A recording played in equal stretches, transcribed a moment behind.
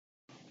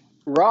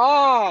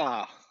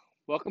Raw!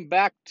 Welcome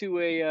back to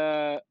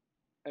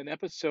an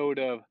episode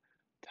of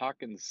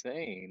Talkin'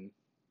 Sane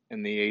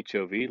in the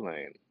HOV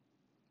lane.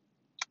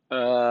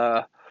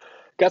 Uh,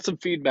 got some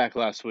feedback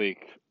last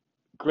week.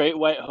 Great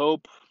White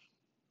Hope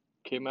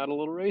came out a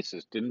little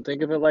racist. Didn't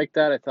think of it like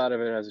that. I thought of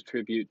it as a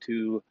tribute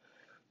to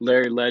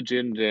Larry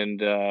Legend and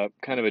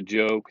kind of a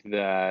joke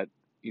that,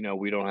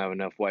 we don't have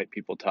enough white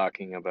people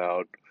talking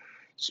about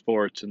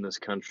sports in this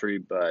country,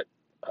 but,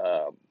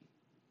 um,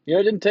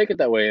 I didn't take it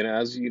that way. And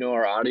as,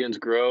 our audience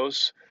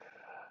grows,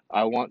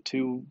 I want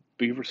to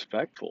be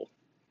respectful.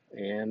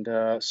 And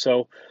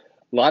so,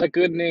 a lot of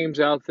good names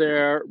out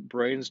there.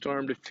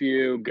 Brainstormed a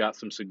few, got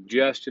some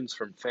suggestions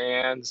from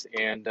fans,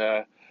 and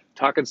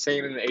Talking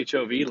Sane in the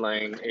HOV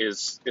lane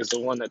is the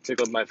one that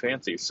tickled my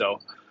fancy. So,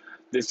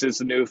 this is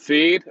the new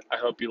feed. I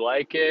hope you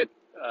like it.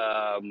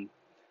 Um,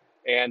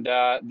 and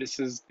this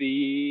is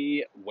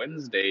the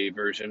Wednesday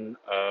version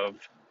of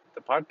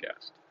the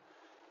podcast.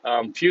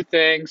 Few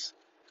things.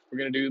 We're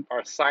gonna do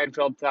our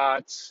Seinfeld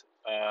thoughts.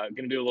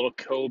 Gonna do a little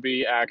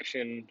Kobe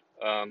action.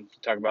 To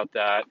talk about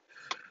that.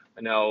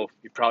 I know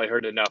you probably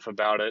heard enough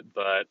about it,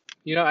 but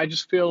I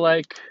just feel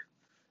like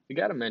we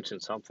got to mention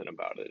something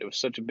about it. It was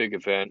such a big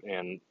event,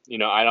 and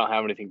I don't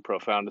have anything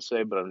profound to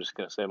say, but I'm just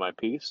gonna say my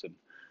piece, and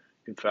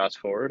you can fast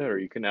forward or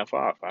you can f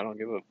off. I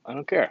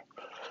don't care.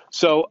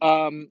 So,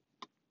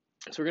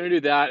 so we're gonna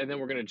do that, and then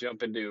we're gonna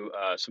jump into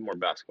some more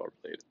basketball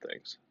related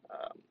things.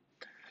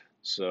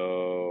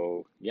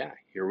 So yeah,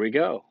 here we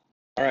go.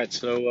 All right,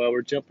 so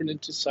we're jumping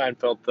into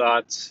Seinfeld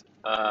thoughts.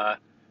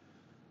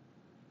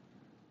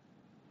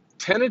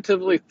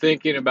 Tentatively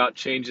thinking about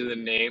changing the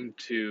name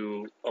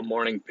to A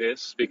Morning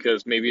Piss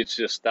because maybe it's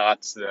just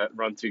thoughts that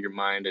run through your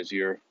mind as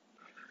you're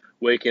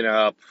waking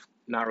up,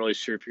 not really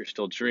sure if you're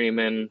still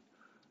dreaming,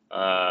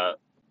 uh,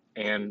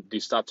 and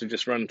these thoughts are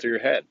just running through your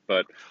head.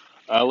 But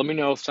let me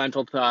know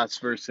Seinfeld thoughts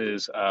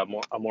versus A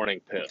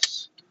Morning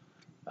Piss.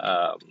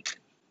 Um,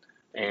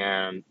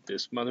 and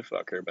this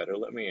motherfucker better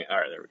let me. All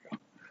right, there we go.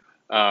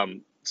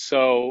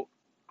 So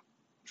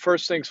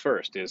first things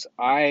first is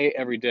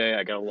every day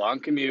I got a long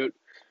commute,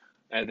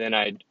 and then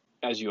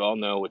as you all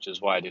know, which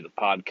is why I do the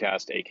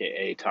podcast,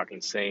 aka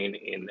Talking Sane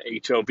in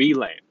the HOV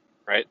lane,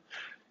 right?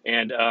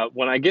 And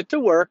when I get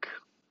to work,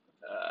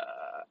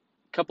 a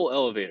couple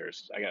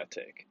elevators I gotta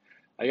take.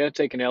 I gotta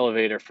take an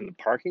elevator from the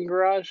parking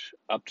garage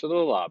up to the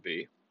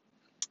lobby,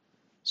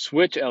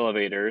 switch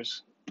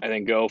elevators, and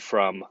then go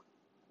from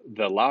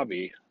the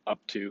lobby up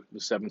to the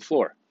seventh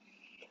floor.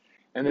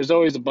 And there's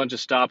always a bunch of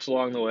stops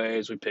along the way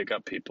as we pick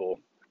up people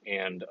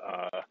and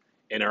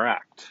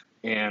interact.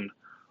 And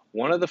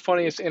one of the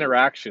funniest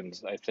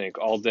interactions, I think,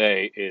 all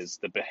day is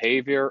the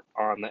behavior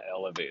on the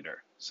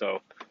elevator.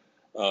 So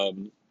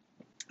um,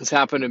 this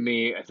happened to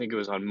me, I think it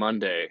was on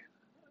Monday.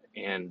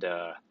 And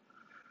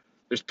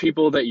there's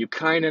people that you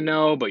kind of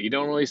know, but you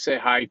don't really say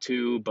hi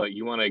to, but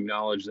you want to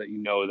acknowledge that you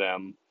know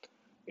them.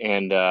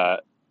 And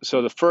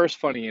so the first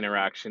funny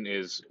interaction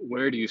is,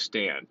 where do you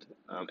stand?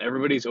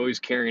 Everybody's always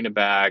carrying a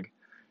bag.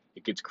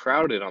 It gets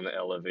crowded on the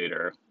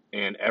elevator,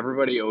 and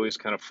everybody always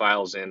kind of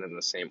files in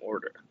the same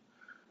order.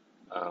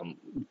 Um,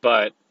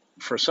 but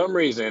for some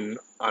reason,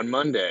 on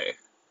Monday,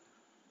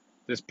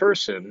 this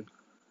person,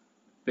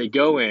 they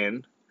go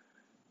in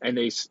and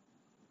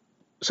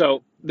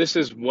so this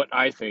is what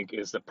I think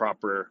is the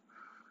proper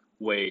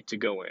way to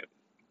go in.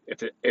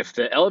 If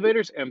the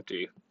elevator's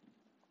empty,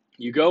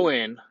 you go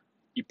in,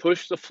 you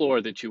push the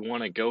floor that you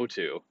want to go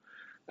to,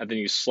 and then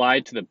you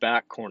slide to the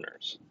back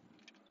corners.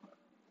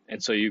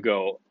 And so you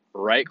go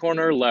right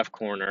corner, left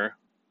corner,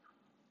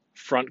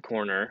 front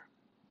corner,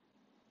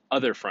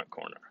 other front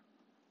corner,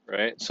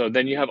 right? So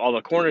then you have all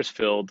the corners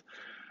filled,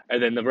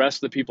 and then the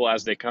rest of the people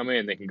as they come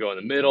in, they can go in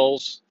the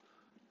middles,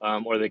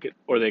 or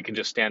they can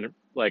just stand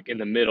like in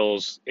the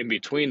middles in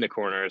between the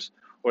corners,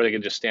 or they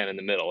can just stand in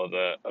the middle of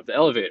the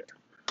elevator.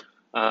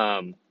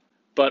 Um,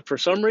 but for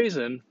some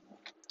reason,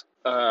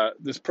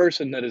 this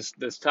person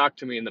that's talked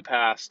to me in the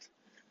past,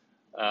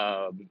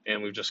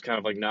 and we've just kind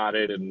of like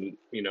nodded, and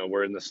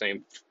we're in the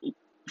same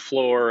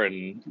floor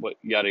and what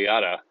yada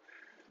yada.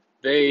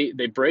 They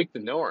break the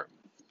norm,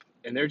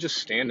 and they're just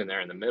standing there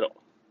in the middle.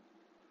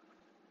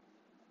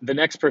 The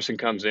next person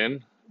comes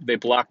in, they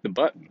block the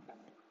button.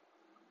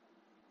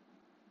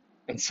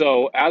 And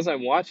so as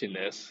I'm watching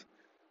this,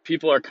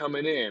 people are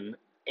coming in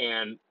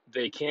and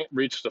they can't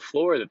reach the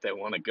floor that they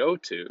want to go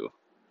to.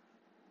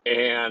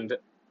 And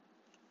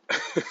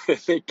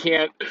they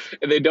can't,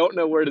 and they don't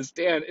know where to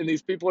stand. And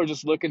these people are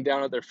just looking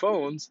down at their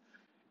phones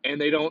and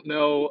they don't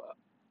know.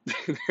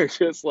 They're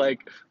just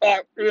like,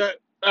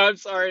 I'm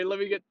sorry,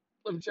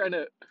 I'm trying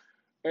to,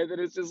 and then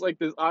it's just like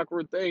this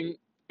awkward thing.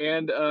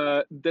 And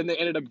then they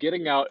ended up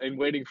getting out and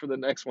waiting for the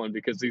next one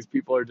because these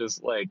people are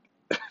just like,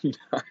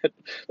 not,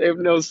 they have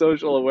no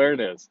social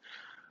awareness.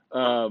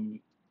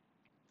 Um,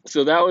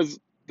 so that was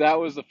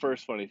the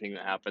first funny thing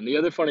that happened. The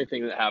other funny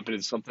thing that happened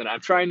is something I'm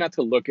trying not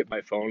to look at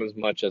my phone as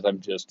much as I'm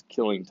just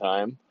killing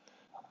time.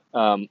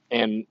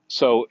 And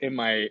so in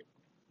my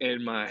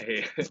on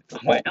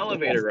my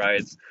elevator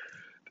rides,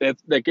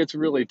 that gets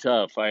really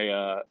tough.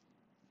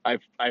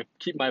 I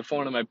keep my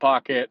phone in my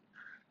pocket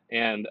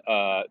and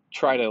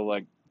try to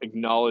like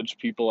acknowledge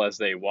people as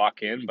they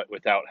walk in, but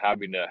without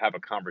having to have a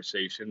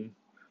conversation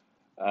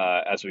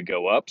as we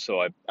go up.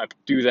 So I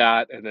do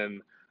that and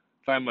then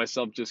find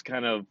myself just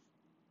kind of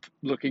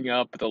looking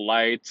up at the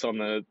lights on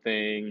the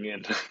thing,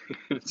 and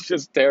it's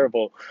just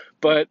terrible.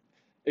 But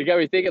it got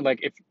me thinking, like,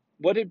 if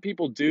what did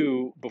people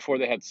do before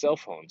they had cell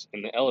phones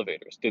in the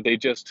elevators? Did they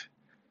just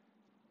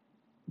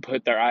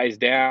put their eyes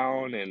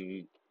down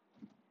and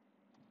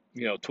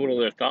twiddle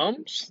their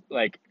thumbs?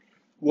 Like,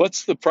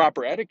 what's the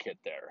proper etiquette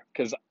there?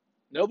 Because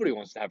nobody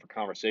wants to have a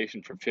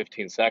conversation for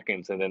 15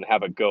 seconds and then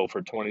have it go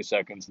for 20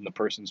 seconds and the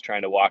person's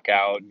trying to walk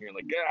out and you're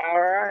like, yeah,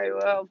 all right,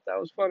 well, that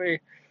was funny.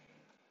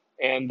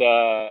 And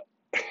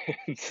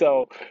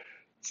so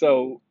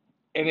so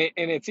and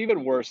it's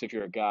even worse if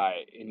you're a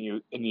guy and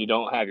you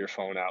don't have your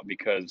phone out,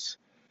 because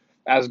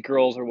as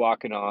girls are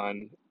walking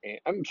on, and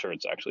I'm sure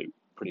it's actually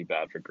pretty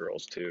bad for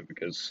girls too,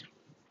 because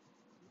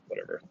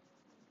whatever.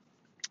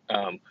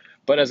 Um,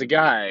 but as a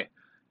guy,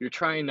 you're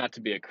trying not to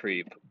be a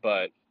creep,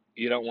 but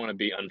you don't want to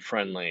be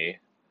unfriendly.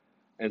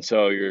 And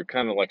so you're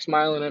kind of like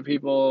smiling at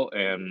people,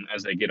 and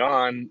as they get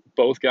on,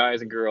 both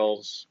guys and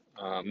girls,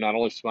 not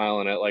only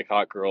smiling at like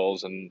hot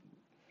girls and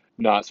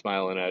not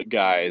smiling at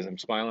guys, I'm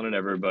smiling at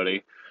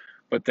everybody.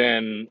 But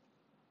then,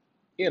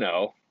 you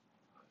know,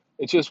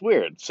 it's just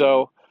weird.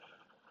 So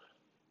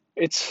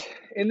it's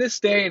in this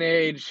day and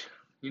age,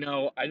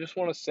 I just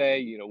want to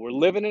say, we're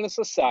living in a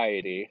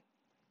society.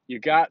 You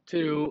got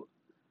to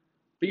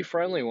be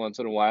friendly once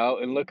in a while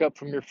and look up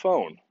from your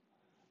phone,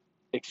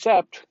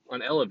 except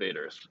on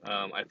elevators.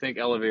 I think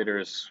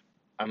elevators,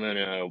 I'm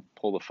gonna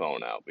pull the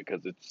phone out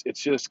because it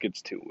just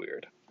gets too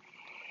weird.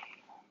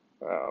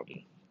 Um,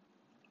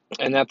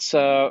 and that's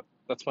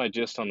my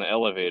gist on the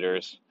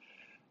elevators.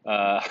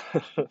 Uh,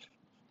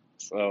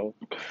 so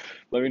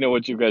let me know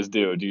what you guys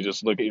do. Do you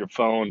just look at your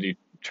phone? Do you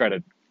try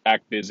to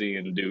act busy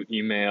and do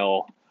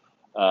email?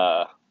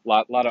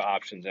 Lot of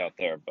options out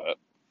there, but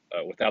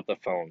without the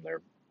phone,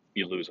 there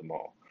you lose them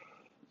all.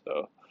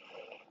 So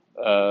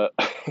uh,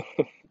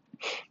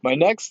 my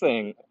next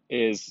thing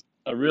is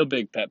a real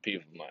big pet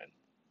peeve of mine,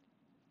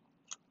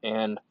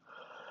 and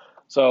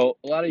so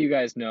a lot of you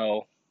guys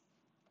know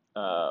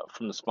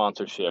from the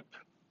sponsorship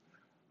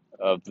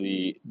of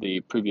the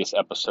previous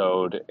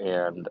episode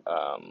and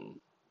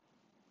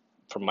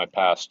from my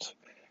past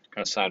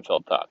kind of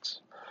Seinfeld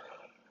thoughts.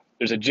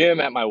 There's a gym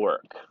at my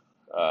work,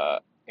 uh,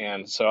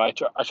 and so I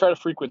try to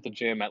frequent the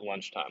gym at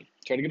lunchtime.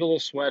 Try to get a little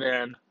sweat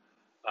in.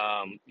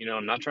 I'm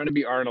not trying to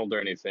be Arnold or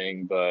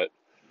anything, but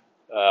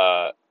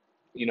uh,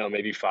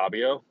 maybe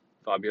Fabio.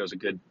 Fabio's a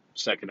good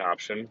second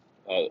option,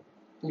 uh,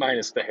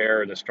 minus the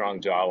hair and the strong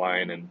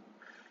jawline and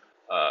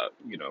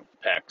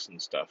pecs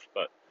and stuff.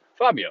 But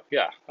Fabio,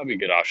 yeah, that'd be a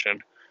good option.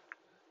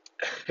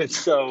 And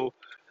so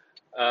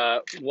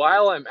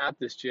while I'm at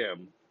this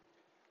gym,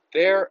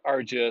 there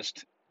are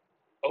just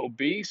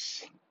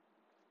obese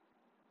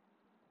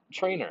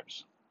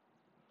trainers,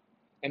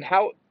 and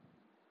how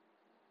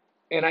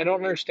and I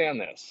don't understand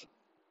this.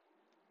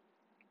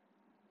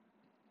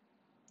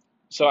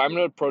 So I'm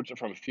going to approach it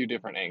from a few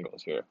different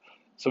angles here.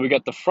 So we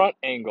got the front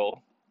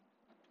angle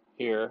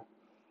here,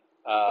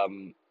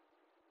 um,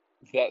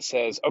 that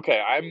says, okay,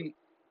 I'm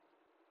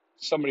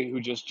somebody who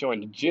just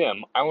joined the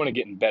gym. I want to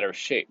get in better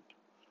shape.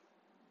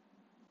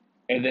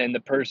 And then the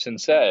person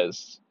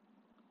says,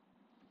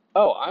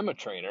 oh, I'm a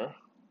trainer.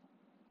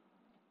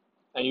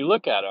 And you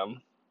look at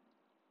them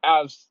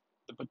as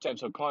the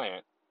potential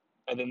client.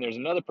 And then there's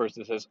another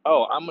person that says,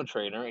 oh, I'm a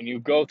trainer. And you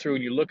go through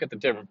and you look at the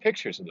different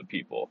pictures of the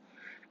people.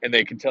 And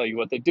they can tell you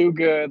what they do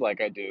good. Like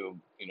I do,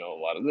 a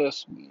lot of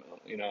this.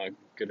 I'm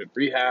good at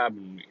rehab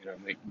and,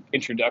 make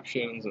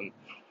introductions. And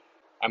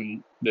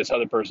I'm this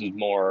other person's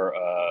more,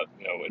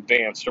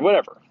 advanced or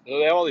whatever.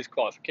 They have all these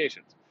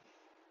qualifications.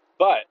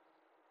 But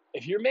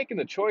if you're making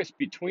the choice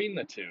between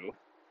the two,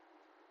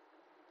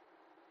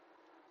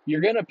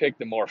 you're going to pick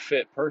the more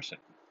fit person.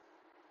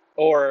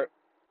 Or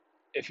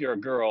if you're a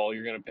girl,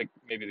 you're going to pick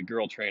maybe the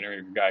girl trainer, and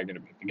if you're a guy, you're going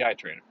to pick the guy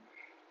trainer.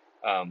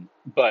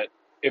 But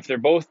if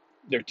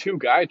they're two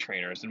guy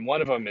trainers, and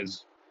one of them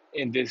is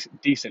in this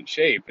decent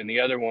shape, and the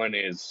other one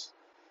is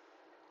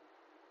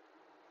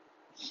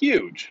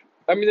huge.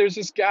 I mean, there's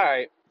this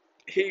guy,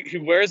 he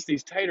wears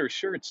these tighter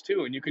shirts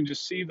too, and you can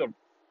just see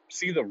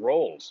the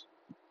rolls.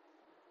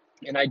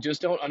 And I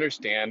just don't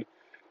understand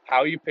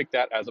how you pick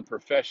that as a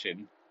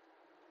profession,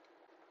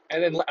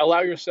 and then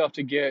allow yourself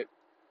to get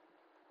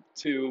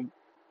to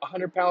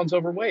 100 pounds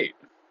overweight.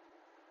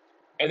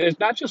 And there's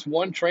not just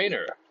one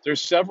trainer,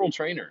 there's several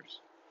trainers.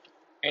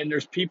 And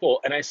there's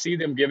people, and I see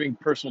them giving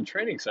personal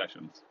training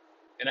sessions.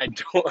 And I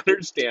don't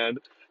understand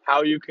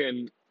how you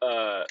can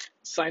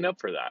sign up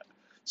for that.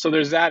 So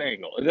there's that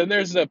angle. And then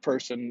there's the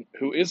person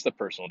who is the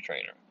personal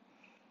trainer.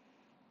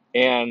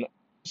 And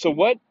so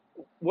what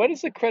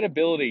is the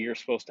credibility you're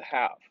supposed to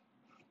have?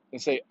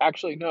 And say,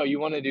 actually, no, you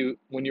want to do,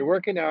 when you're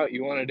working out,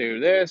 you want to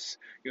do this,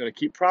 you want to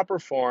keep proper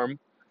form,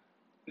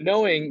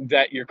 knowing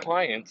that your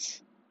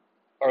clients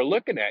are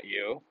looking at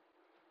you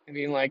and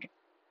being like,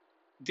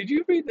 did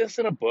you read this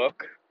in a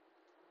book?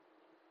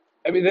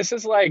 I mean, this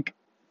is like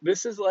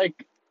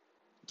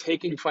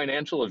taking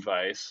financial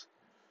advice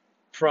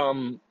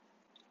from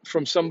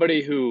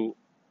somebody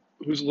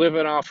who's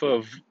living off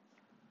of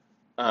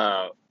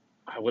uh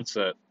what's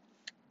that,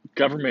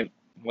 government,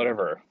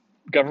 whatever,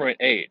 government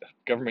aid,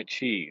 government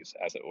cheese,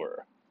 as it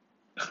were.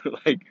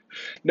 Like,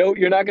 no,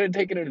 you're not going to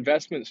take an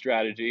investment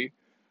strategy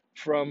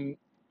from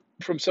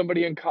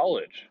somebody in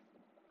college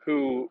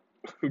who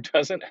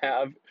doesn't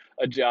have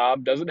a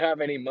job, doesn't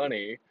have any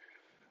money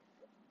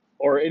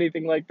or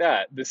anything like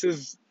that. This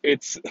is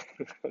it's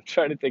I'm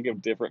trying to think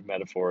of different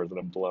metaphors and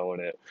I'm blowing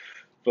it,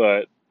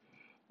 but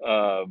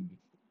um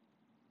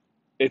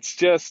it's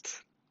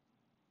just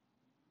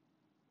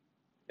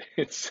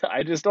it's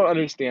I just don't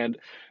understand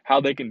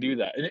how they can do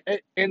that.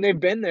 And they've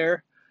been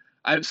there.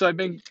 I've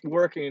been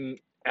working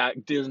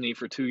at Disney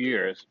for 2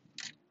 years,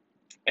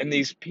 and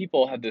these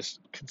people have this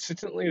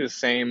consistently the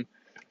same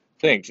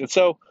things. And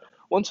so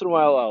once in a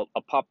while,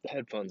 I'll pop the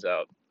headphones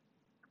out,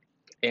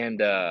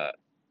 and I've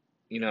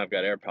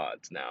got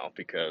AirPods now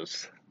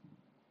because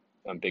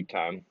I'm big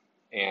time,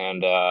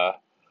 and so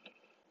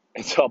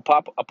I'll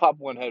pop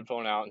one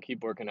headphone out and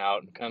keep working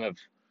out and kind of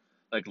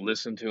like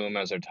listen to them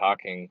as they're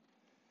talking.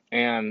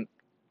 And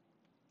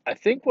I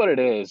think what it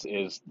is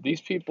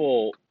these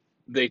people,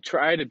 they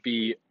try to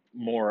be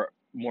more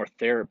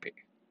therapy,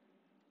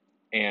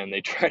 and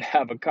they try to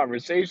have a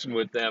conversation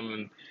with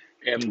them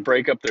and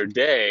break up their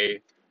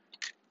day.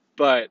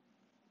 But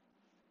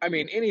I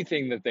mean,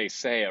 anything that they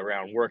say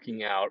around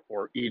working out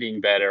or eating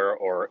better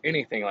or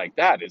anything like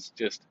that is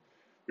just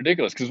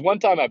ridiculous. Because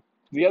the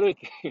other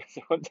thing is,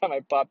 one time I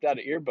popped out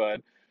an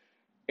earbud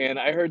and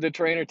I heard the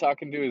trainer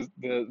talking to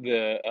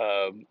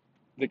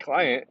the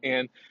client,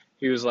 and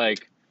he was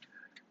like,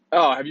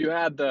 "Oh, have you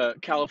had the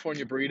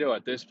California burrito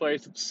at this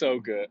place? It's so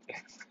good."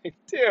 Like,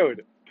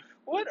 dude,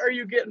 what are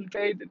you getting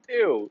paid to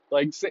do?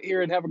 Like, sit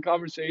here and have a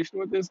conversation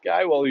with this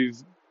guy while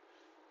he's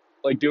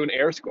like doing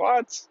air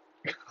squats?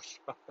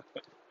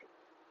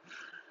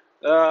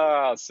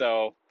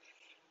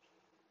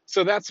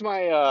 So that's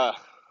my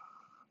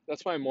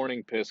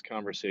morning piss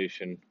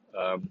conversation.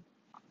 Um,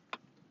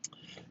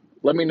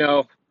 Let me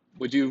know.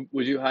 Would you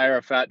hire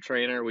a fat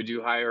trainer? Would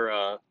you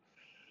hire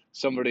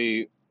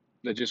somebody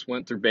that just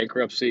went through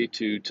bankruptcy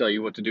to tell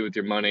you what to do with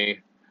your money?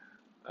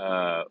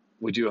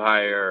 Would you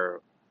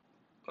hire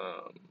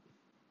um,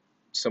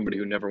 somebody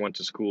who never went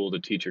to school to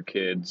teach your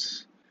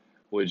kids?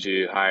 Would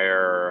you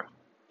hire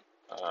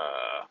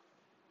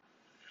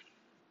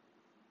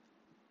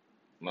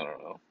I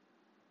don't know.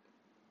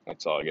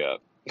 That's all I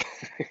got.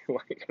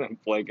 I'm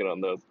blanking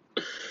on those.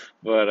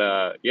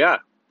 But yeah,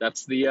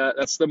 that's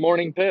the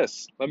morning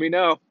piss. Let me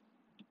know.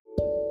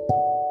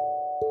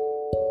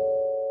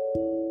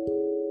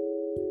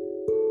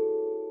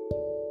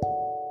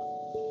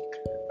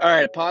 All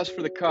right, pause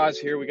for the cause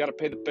here. We got to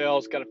pay the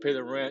bills, got to pay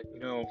the rent,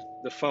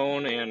 the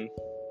phone, and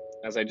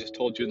as I just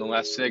told you in the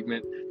last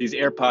segment, these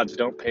AirPods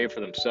don't pay for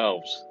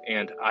themselves,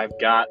 and I've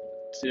got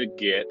to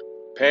get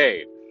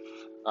paid.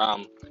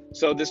 Um,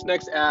 so this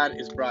next ad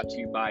is brought to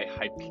you by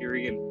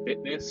Hyperion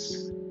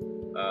Fitness.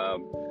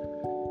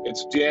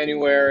 It's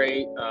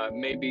January.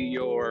 Maybe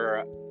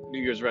your New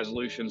Year's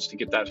resolutions to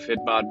get that fit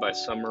bod by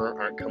summer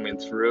aren't coming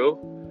through.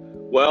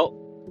 Well,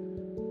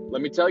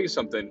 let me tell you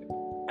something.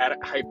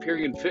 At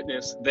Hyperion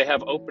Fitness, they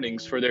have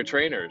openings for their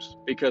trainers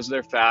because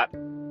they're fat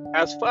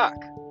as fuck.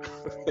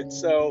 And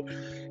so,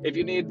 if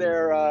you need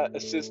their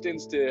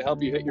assistance to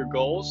help you hit your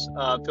goals,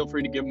 feel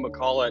free to give them a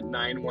call at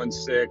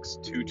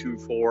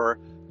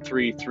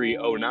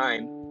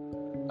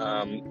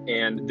 916-224-3309,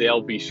 and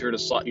they'll be sure to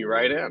slot you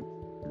right in.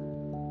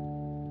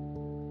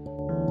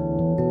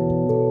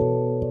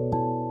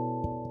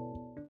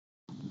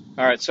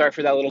 All right, sorry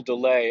for that little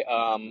delay.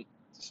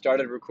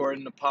 Started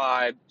recording the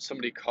pod.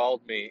 Somebody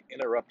called me,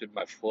 interrupted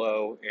my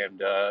flow,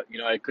 and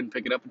I couldn't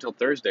pick it up until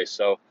Thursday.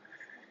 So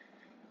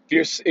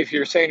if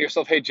you're saying to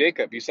yourself, "Hey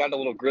Jacob, you sound a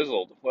little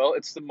grizzled," well,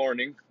 it's the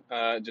morning.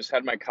 Just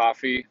had my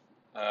coffee.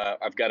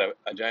 I've got a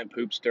giant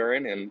poop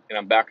stirring, and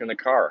I'm back in the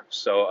car.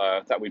 So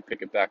I thought we'd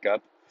pick it back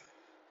up.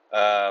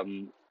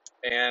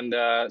 And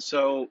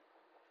so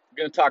I'm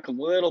going to talk a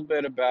little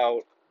bit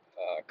about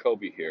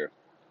Kobe here.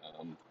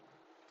 Um,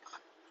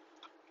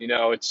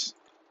 it's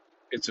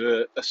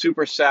a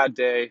super sad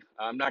day.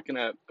 I'm not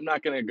gonna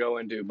go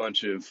into a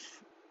bunch of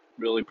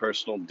really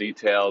personal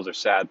details or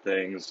sad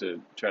things to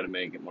try to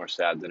make it more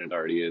sad than it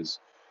already is.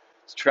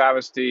 It's a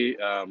travesty,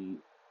 and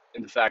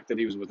the fact that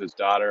he was with his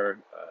daughter,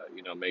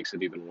 makes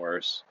it even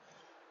worse.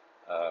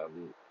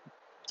 Um,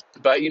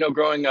 but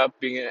growing up,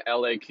 being an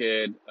LA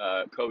kid,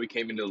 Kobe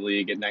came into the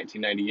league in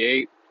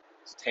 1998.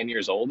 He's 10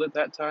 years old at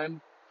that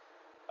time,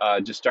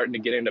 just starting to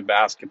get into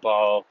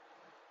basketball,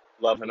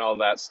 loving all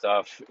that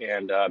stuff,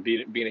 and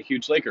being a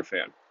huge Laker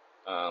fan.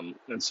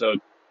 And so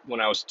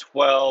when I was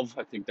 12,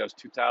 I think that was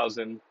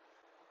 2000,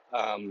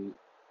 um,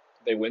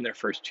 they win their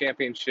first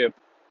championship.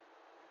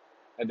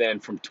 And then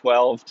from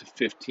 12 to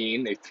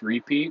 15, they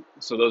three-peat.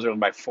 So those are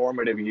my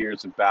formative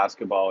years of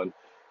basketball. And,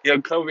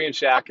 Kobe and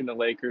Shaq and the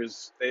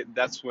Lakers,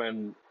 that's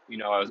when,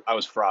 I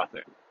was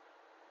frothing.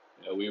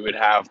 We would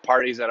have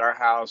parties at our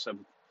house.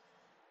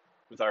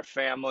 with our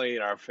family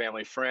and our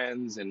family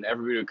friends, and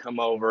everybody would come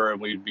over, and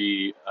we'd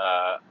be.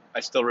 I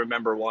still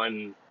remember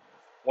one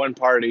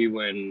party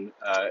when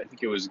I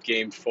think it was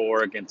Game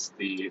Four against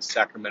the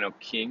Sacramento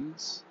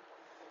Kings,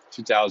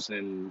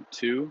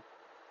 2002,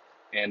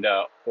 and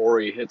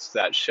Ori hits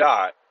that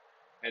shot,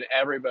 and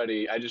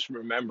everybody. I just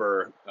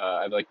remember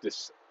I have like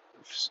this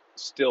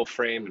still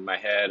frame in my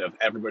head of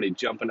everybody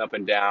jumping up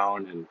and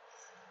down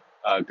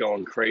and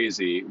going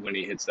crazy when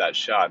he hits that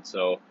shot.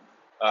 So,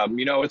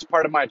 it's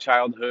part of my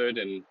childhood,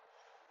 and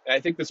I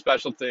think the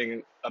special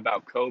thing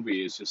about Kobe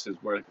is just his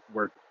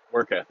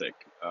work ethic.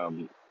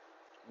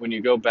 When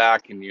you go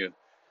back and you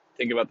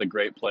think about the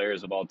great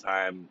players of all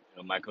time,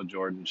 Michael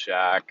Jordan,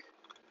 Shaq,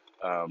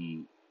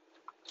 um,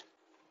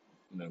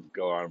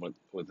 go on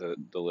with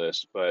the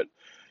list, but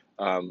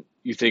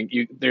you think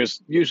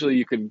there's usually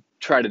you can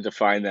try to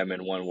define them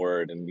in one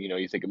word, and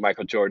you think of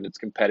Michael Jordan, it's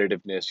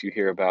competitiveness. You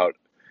hear about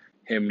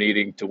him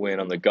needing to win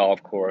on the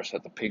golf course,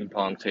 at the ping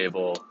pong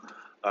table,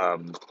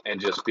 and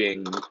just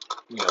being,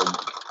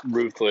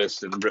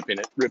 ruthless and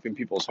ripping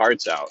people's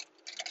hearts out.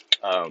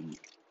 Um,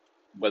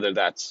 Whether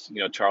that's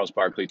Charles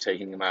Barkley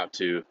taking him out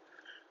to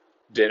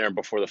dinner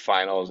before the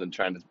finals and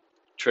trying to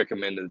trick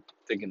him into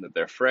thinking that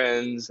they're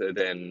friends, and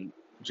then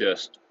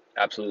just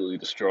absolutely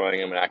destroying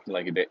him and acting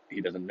like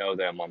he doesn't know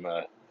them on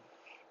the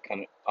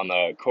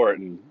court,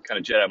 and kind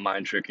of Jedi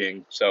mind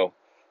tricking. So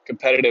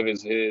competitive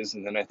is his,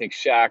 and then I think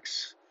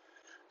Shaq's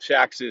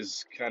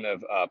is kind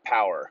of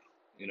power.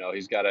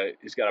 He's got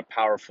a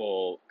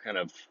powerful kind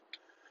of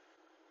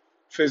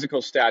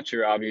physical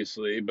stature,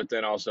 obviously, but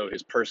then also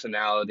his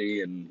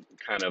personality and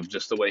kind of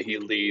just the way he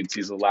leads.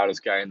 He's the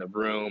loudest guy in the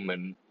room,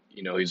 and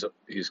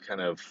he's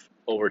kind of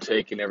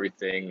overtaking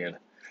everything. And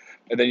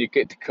then you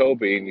get to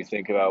Kobe, and you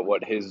think about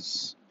what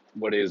his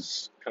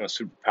kind of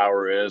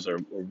superpower is, or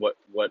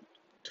what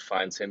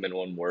defines him in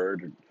one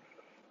word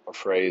or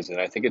phrase. And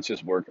I think it's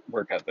just work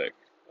ethic.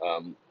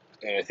 Um,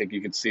 and I think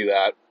you can see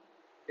that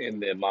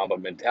in the Mamba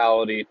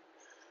mentality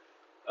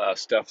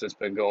stuff that's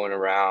been going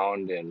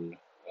around. And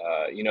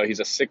he's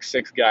a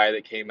 6'6" guy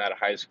that came out of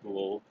high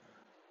school,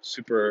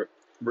 super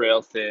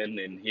rail thin,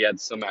 and he had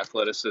some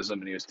athleticism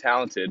and he was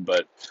talented.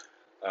 But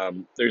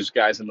there's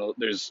guys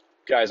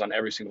on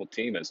every single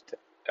team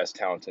as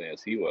talented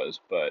as he was.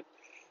 But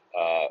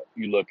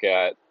you look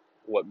at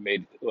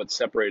what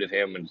separated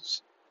him and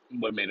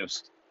what made him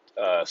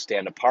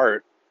stand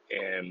apart,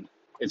 and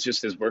it's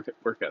just his work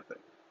ethic.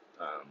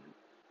 Um,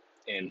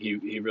 and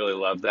he really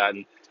loved that,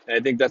 and I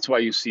think that's why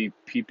you see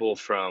people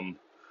from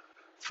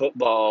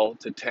football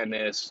to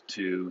tennis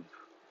to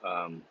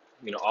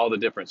all the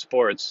different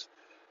sports.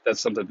 That's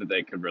something that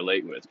they could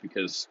relate with,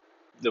 because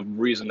the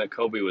reason that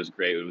Kobe was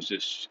great, it was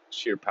just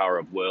sheer power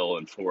of will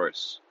and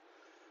force,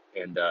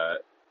 and the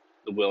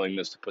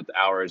willingness to put the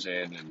hours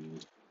in,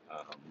 and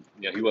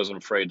he wasn't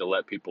afraid to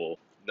let people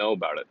know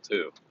about it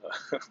too.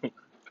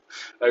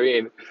 I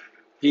mean,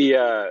 he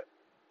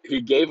he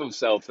gave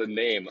himself the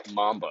name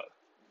Mamba.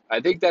 I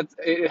think that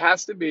it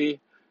has to be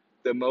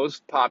the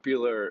most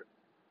popular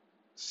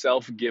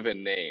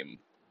self-given name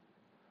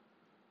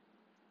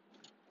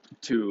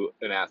to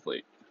an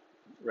athlete,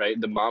 right?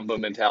 The Mamba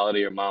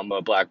mentality, or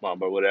Mamba, Black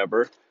Mamba,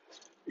 whatever.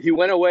 He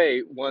went away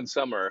one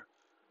summer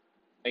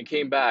and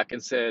came back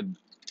and said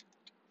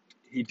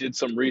he did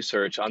some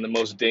research on the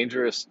most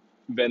dangerous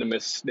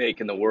venomous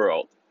snake in the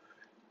world,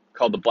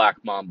 called the Black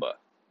Mamba.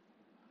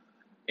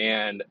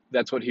 And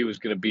that's what he was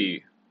going to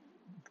be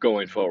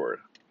going forward.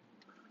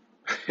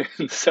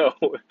 And so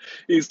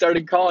he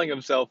started calling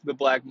himself the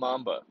Black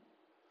Mamba.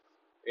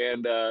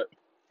 And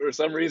for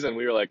some reason,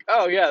 we were like,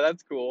 oh, yeah,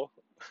 that's cool.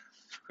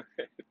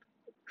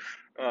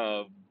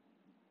 Um,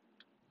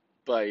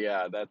 but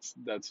yeah, that's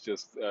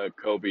just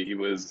Kobe.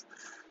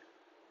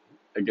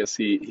 I guess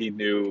he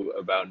knew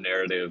about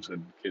narratives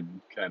and could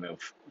kind of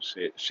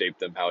shape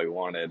them how he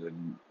wanted,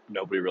 and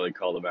nobody really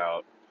called him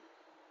out.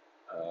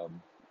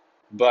 Um,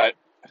 but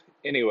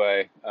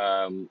anyway,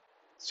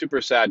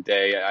 super sad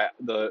day.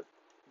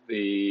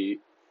 The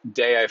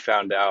day I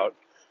found out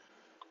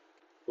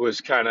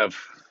was kind of,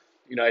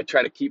 I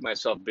tried to keep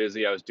myself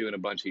busy. I was doing a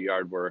bunch of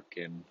yard work,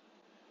 and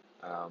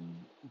um,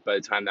 by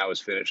the time that was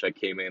finished, I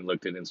came in,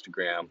 looked at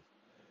Instagram,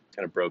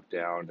 kind of broke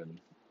down. And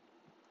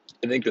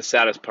I think the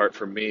saddest part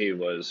for me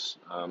was,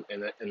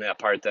 in that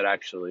part that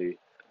actually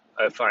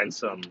I find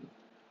some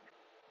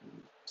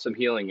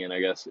healing in, I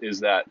guess,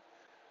 is that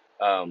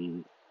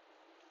um,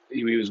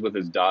 he was with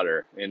his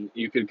daughter, and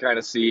you could kind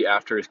of see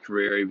after his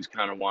career he was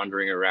kind of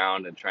wandering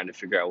around and trying to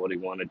figure out what he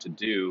wanted to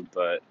do,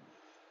 but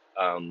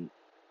um,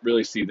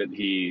 really see that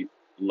he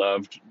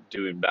loved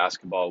doing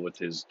basketball with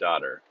his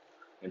daughter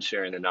and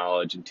sharing the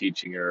knowledge and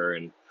teaching her,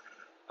 and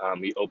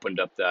he opened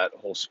up that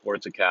whole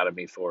sports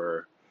academy for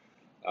her.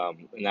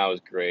 And that was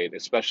great,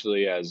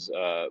 especially as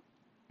a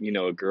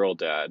girl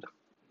dad,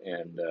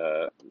 and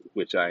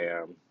which I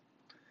am.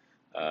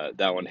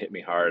 That one hit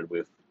me hard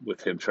with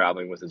him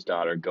traveling with his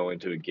daughter, going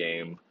to a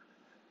game,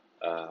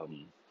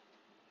 um,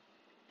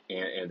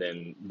 and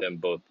then them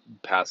both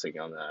passing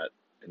on that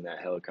in that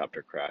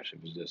helicopter crash.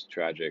 It was just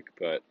tragic,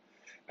 but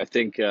I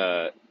think.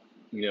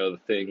 the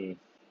thing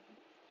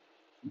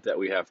that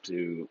we have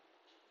to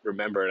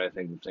remember, and I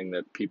think the thing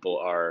that people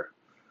are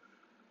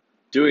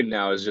doing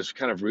now is just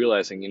kind of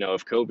realizing,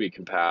 if Kobe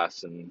can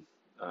pass and,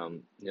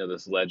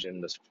 this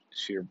legend, this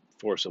sheer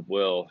force of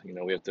will,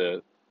 we have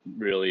to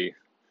really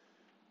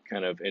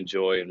kind of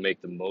enjoy and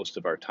make the most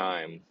of our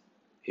time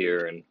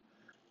here. And,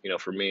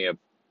 for me, I'm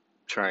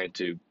trying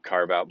to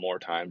carve out more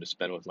time to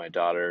spend with my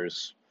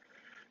daughters,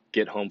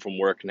 get home from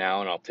work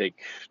now, and I'll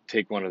take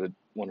one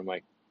of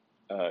my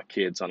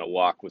kids on a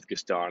walk with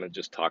Gaston and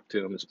just talk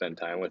to him and spend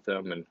time with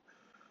them. And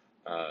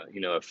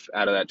if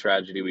out of that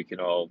tragedy we can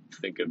all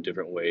think of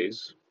different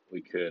ways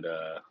we could,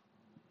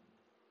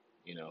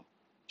 you know,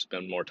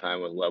 spend more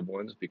time with loved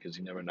ones, because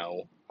you never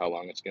know how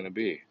long it's going to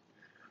be.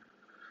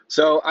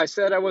 So I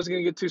said I wasn't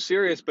going to get too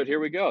serious, but here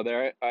we go.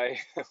 There I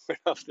went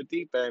off the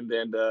deep end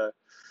and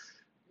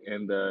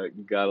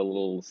got a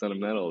little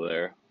sentimental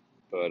there.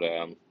 But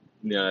I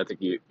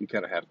think you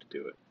kind of have to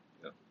do it.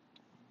 You know.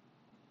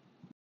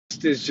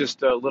 This is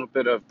just a little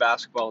bit of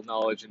basketball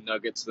knowledge and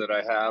nuggets that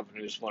I have, and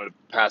I just wanted to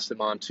pass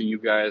them on to you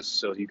guys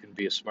so you can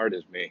be as smart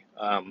as me.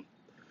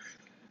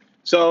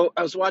 So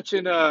I was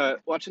watching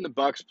the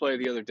Bucks play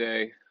the other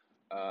day,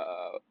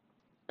 uh,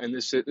 and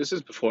this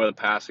is before the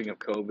passing of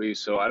Kobe.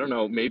 So I don't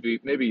know, maybe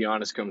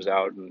Giannis comes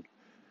out and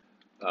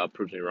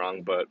proves me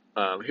wrong, but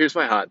here's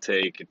my hot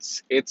take.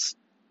 It's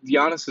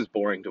Giannis is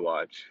boring to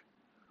watch.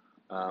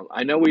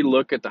 I know we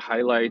look at the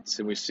highlights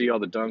and we see all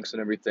the dunks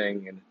and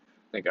everything and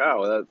think, oh,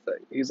 well,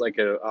 he's like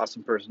an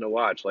awesome person to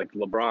watch, like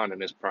LeBron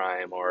in his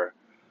prime, or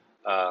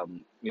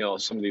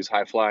some of these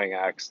high flying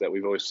acts that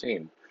we've always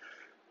seen.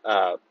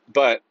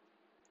 But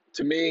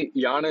to me,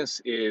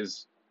 Giannis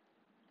is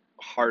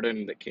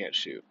Harden that can't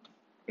shoot.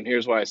 And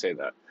here's why I say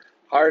that.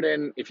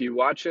 Harden, if you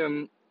watch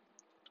him,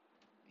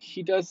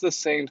 he does the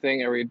same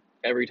thing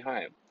every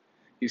time.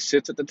 He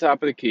sits at the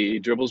top of the key,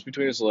 dribbles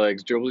between his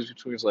legs,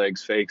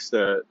 fakes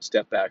the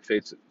step back,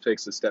 fakes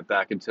the step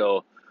back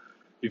until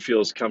he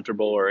feels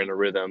comfortable or in a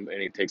rhythm,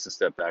 and he takes a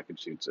step back and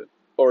shoots it.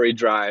 Or he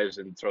drives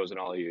and throws an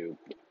alley-oop.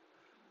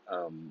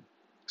 Um,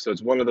 so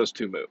it's one of those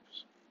two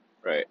moves,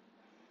 right?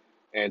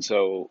 And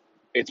so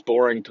it's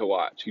boring to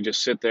watch. You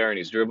just sit there and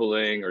he's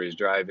dribbling or he's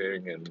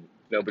driving and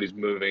nobody's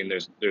moving.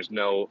 There's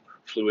no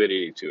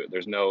fluidity to it.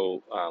 There's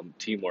no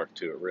teamwork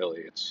to it,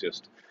 really. It's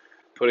just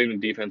putting the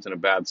defense in a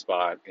bad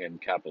spot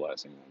and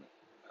capitalizing on it.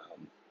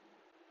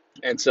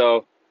 And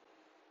so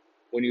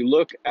when you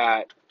look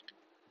at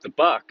the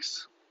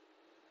Bucks,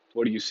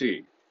 what do you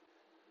see?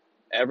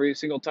 Every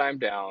single time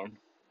down,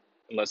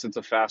 unless it's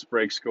a fast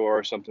break score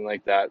or something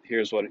like that,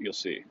 here's what you'll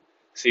see.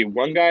 See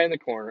one guy in the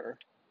corner,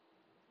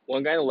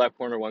 one guy in the left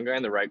corner, one guy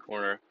in the right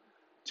corner,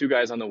 two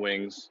guys on the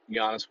wings,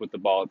 Giannis with the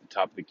ball at the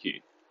top of the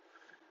key.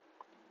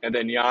 And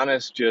then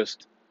Giannis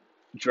just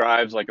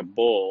drives like a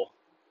bull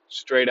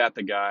straight at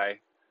the guy,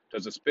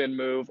 does a spin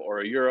move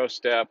or a Euro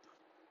step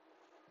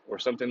or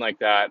something like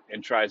that,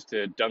 and tries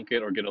to dunk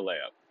it or get a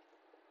layup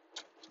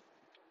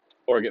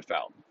or get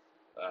fouled.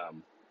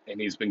 And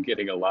he's been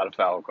getting a lot of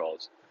foul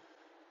calls.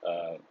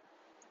 Uh,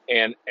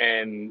 and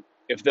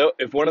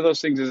if one of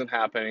those things isn't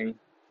happening,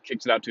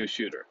 kicks it out to a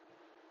shooter,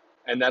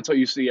 and that's what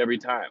you see every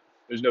time.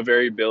 There's no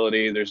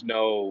variability. There's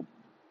no,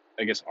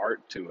 I guess,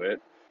 art to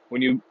it.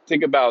 When you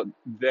think about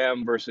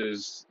them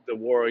versus the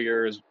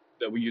Warriors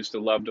that we used to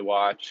love to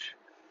watch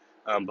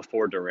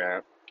before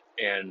Durant,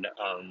 and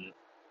you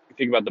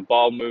think about the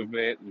ball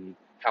movement and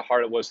how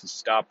hard it was to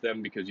stop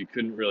them because you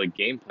couldn't really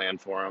game plan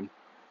for them.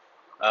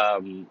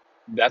 Um,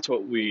 that's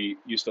what we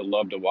used to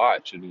love to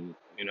watch, and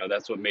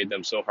that's what made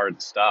them so hard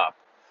to stop,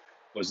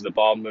 was the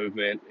ball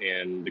movement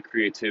and the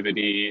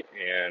creativity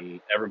and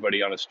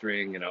everybody on a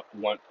string,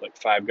 one like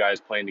five guys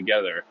playing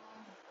together.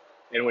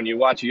 And when you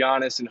watch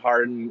Giannis and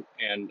Harden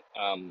and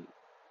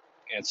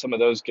some of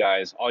those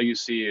guys, all you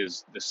see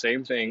is the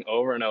same thing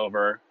over and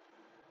over,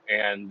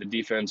 and the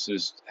defense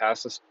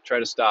has to try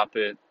to stop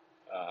it,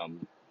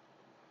 um,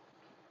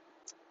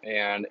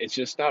 and it's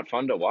just not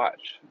fun to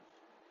watch.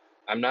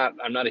 I'm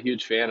not a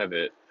huge fan of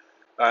it.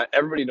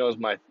 Everybody knows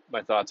my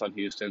thoughts on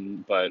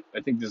Houston, but I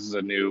think this is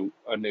a new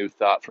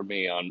thought for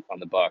me on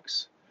the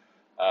Bucks.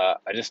 I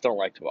just don't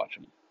like to watch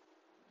them.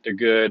 They're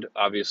good,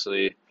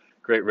 obviously,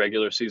 great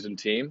regular season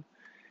team,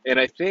 and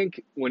I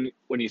think when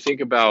you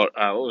think about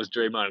what was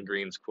Draymond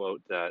Green's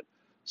quote, that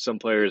some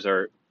players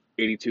are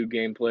 82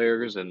 game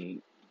players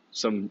and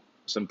some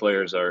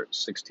players are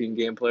 16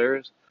 game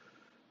players.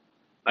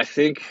 I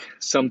think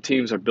some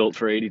teams are built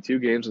for 82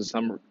 games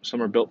and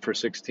some are built for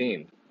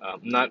 16. I'm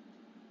not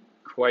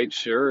quite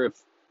sure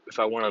if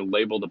I want to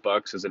label the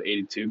Bucks as an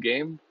 82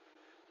 game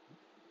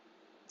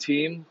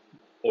team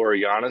or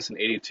Giannis an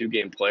 82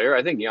 game player.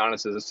 I think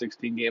Giannis is a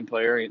 16 game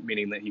player,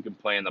 meaning that he can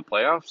play in the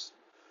playoffs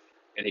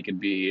and he can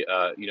be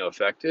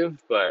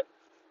effective. But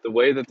the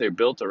way that they're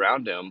built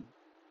around him,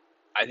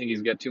 I think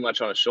he's got too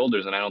much on his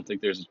shoulders, and I don't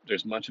think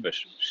there's much of a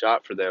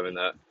shot for them in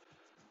the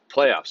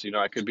playoffs.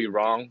 I could be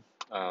wrong.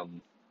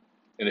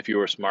 And if you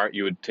were smart,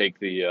 you would take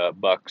the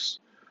Bucks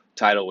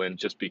title win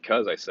just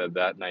because I said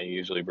that, and I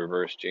usually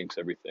reverse jinx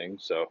everything.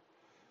 So,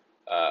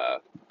 uh,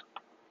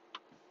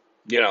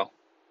 you know,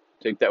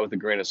 take that with a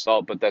grain of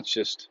salt. But that's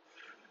just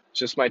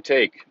my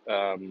take.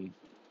 And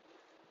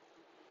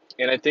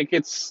I think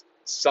it's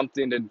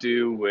something to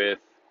do with,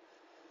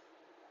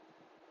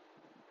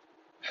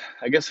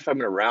 I guess if I'm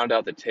going to round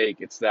out the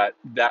take, it's that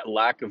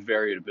lack of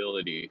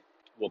variability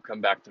will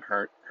come back to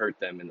hurt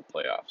them in the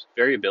playoffs.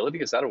 Variability,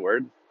 is that a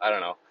word? I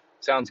don't know.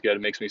 Sounds good.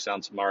 It makes me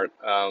sound smart.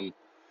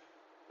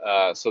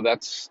 So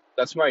that's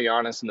my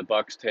Giannis and the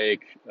Bucks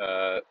take.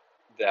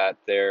 That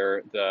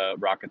they're the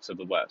Rockets of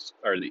the West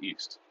or the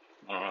East.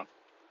 I don't know.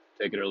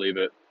 Take it or leave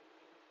it.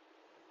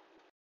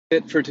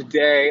 It for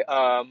today.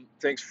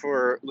 Thanks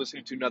for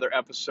listening to another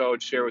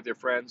episode. Share with your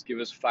friends. Give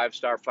us 5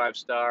 star, 5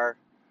 star.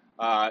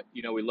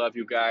 We love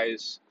you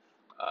guys.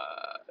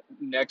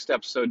 Next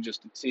episode,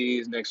 just a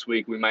tease. Next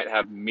week we might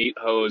have Meat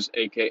Hose,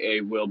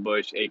 aka Will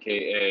Bush,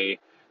 aka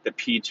the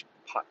Peach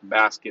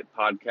Basket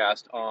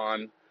Podcast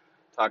on,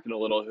 talking a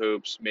little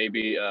hoops.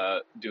 Maybe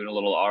doing a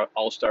little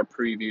All Star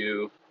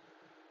preview.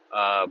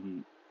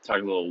 Talking a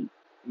little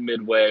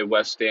midway,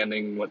 West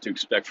standing, what to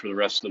expect for the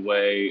rest of the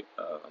way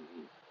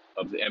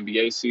of the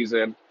NBA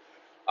season.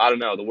 I don't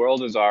know. The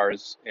world is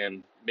ours,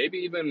 and maybe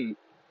even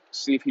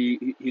see if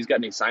he's got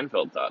any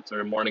Seinfeld thoughts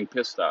or morning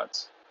piss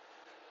thoughts.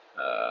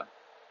 Uh,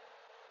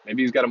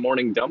 Maybe he's got a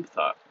morning dump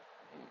thought.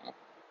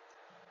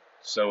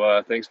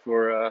 So thanks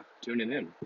for tuning in.